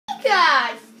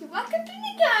guys! Welcome to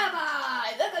the camera!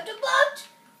 Welcome to what?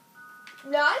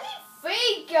 Not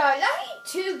three guys, not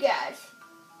two guys.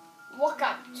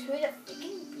 Welcome to the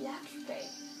freaking black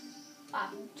screen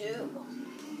of doom.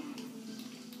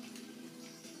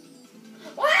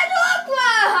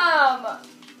 Welcome!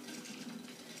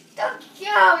 Don't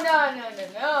go!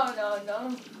 No.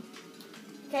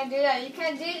 You can't do that. You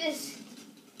can't do this.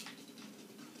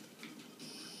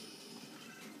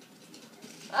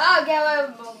 Oh, get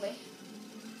away from me.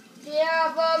 Get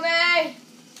away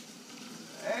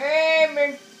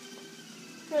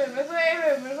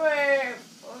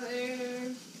from me.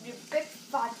 You big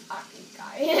fat ugly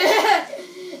guy.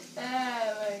 Oh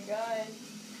my god.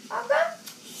 I'm gonna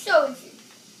show you.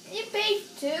 You page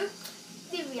 2.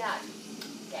 The reality.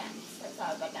 Yeah, so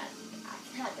sorry about that. I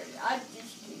can't do it. I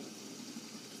just do it.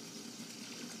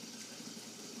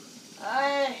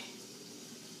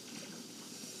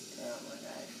 Oh my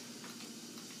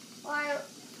god.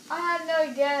 I have no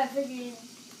idea thinking.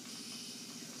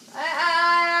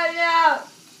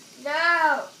 No.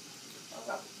 Oh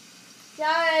god.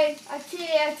 Sorry. I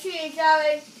cheated,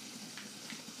 sorry.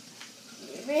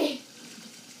 Leave me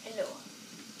alone.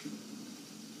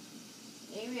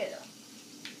 Leave me alone.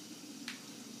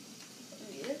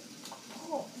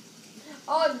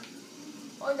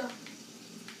 Oh no.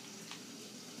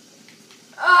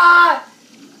 Ah!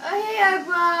 I hate that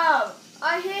grab!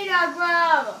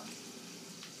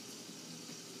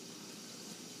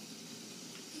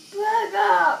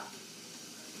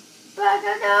 Back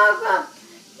up now, grab!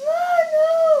 No!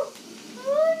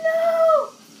 Oh no!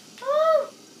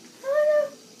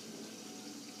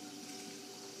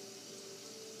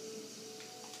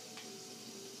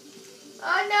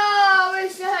 Oh no!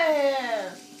 It's not him!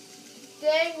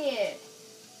 Dang it!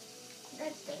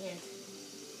 Dang it!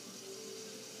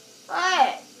 Hey!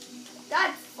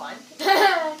 That's fun!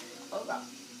 Oh god.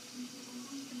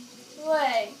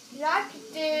 Wait, let's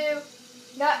do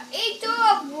the eat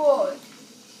of wood.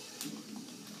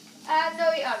 And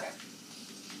the other.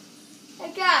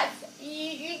 Hey guys,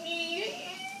 you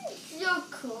so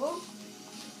cool.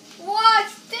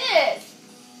 Watch this!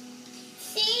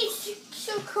 See, it's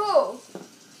so cool.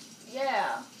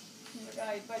 Yeah. The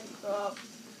guy better go up.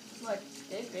 What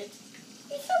David?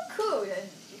 He's so cool and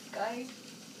this guy.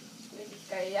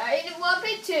 Yeah, I didn't want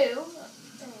me to.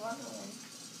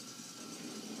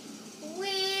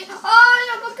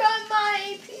 Look at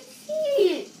my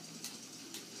PC.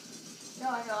 No,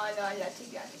 I let you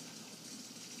get it.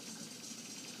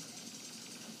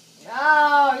 No,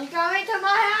 you come into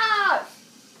my house.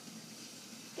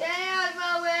 Get out of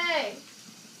my way.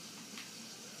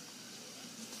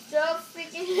 So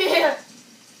freaking here.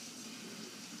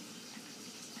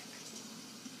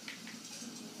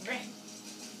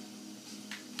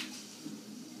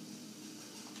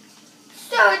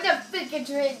 Show the freaking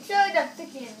train. Show the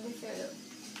freaking show.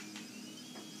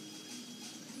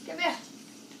 Come here.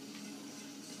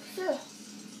 Show.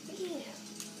 Yeah.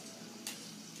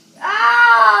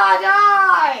 Ah,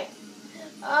 die!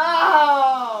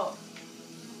 Oh.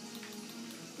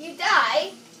 You die?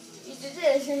 You did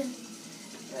this.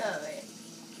 Oh, wait.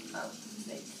 Oh,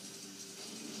 wait.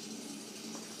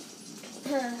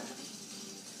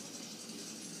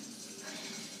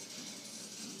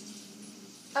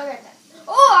 Okay, then.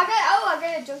 I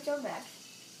got a JoJo back.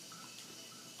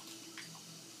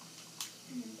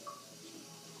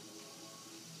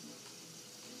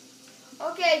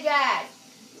 Okay, guys,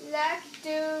 let's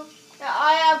do the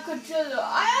I am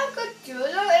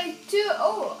controller is too.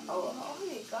 Oh,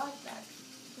 you got that.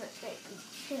 Okay,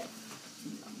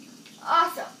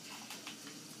 awesome.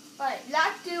 Alright,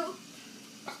 let's do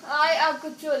I am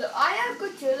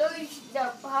controller is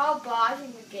the power boss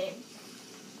in the game.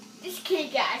 This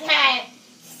kid guys, hey,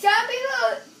 some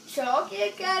people choke,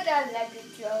 you gotta let it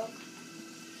choke.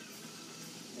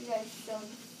 That's so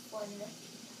fun.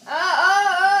 Oh!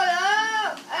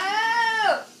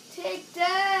 Take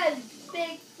that,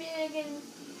 big and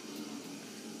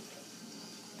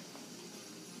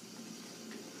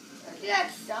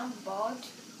that's some bot.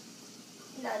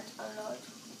 Not a lot.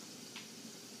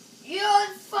 You're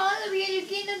finally you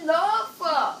get a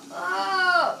lava.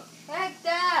 Oh, heck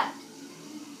that.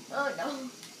 Oh no.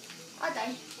 I'll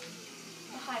die.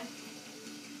 Hi.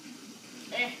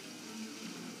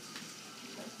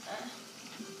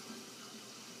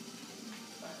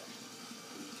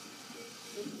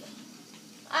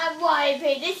 I'm why I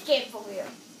play this game for you.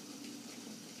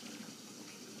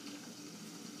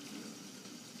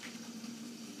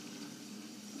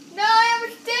 No, I have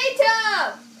a data!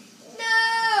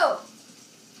 No!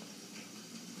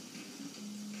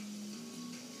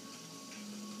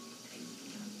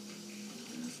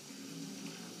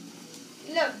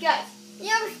 Look, guys,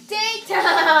 you stay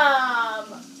time.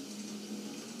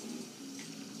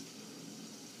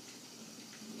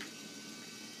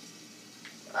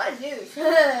 I lose.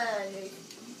 Lose.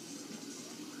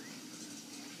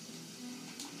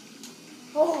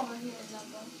 Oh, here's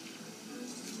another.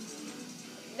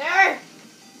 There.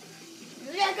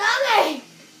 They're coming.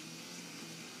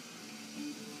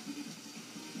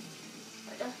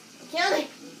 Kill me.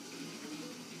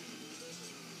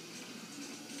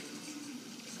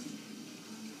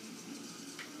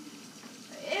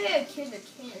 I didn't kill the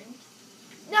king.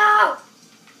 No!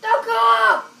 Don't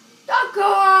go! Don't go!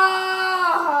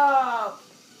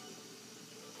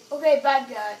 Okay, bad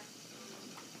guy.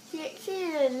 She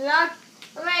is not.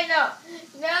 Wait, no.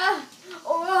 No.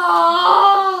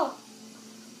 Oh!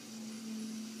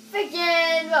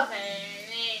 Freaking muffin.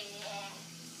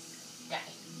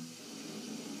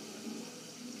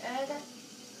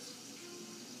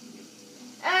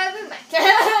 We back.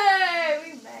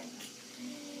 We back.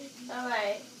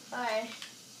 Alright, alright.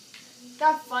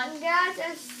 That fun, guys?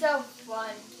 It's so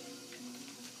fun.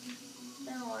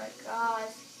 Oh my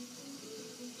gosh.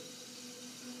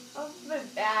 I'll be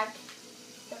back.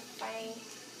 The fight.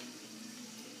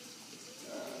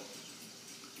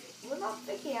 We're not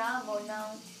picking ammo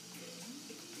now.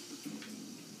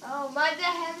 Oh, my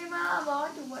dad having my ammo.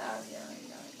 Well, yeah, I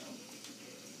know.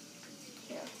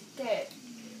 Here, there.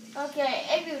 Okay,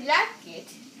 if you like it,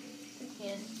 you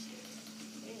can,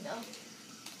 you know,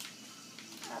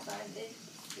 how about this?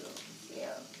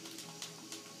 Here.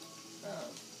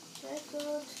 Oh, that's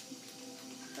good.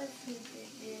 Let's see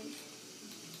this.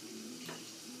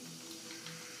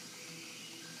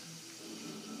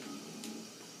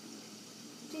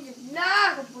 진짜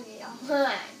나가 보내요.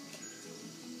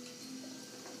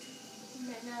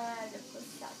 나를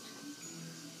보사줘.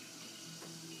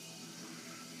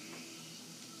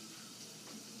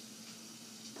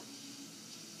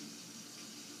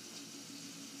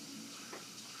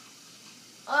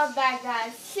 Alright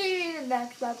guys, see you in the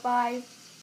next. Bye bye.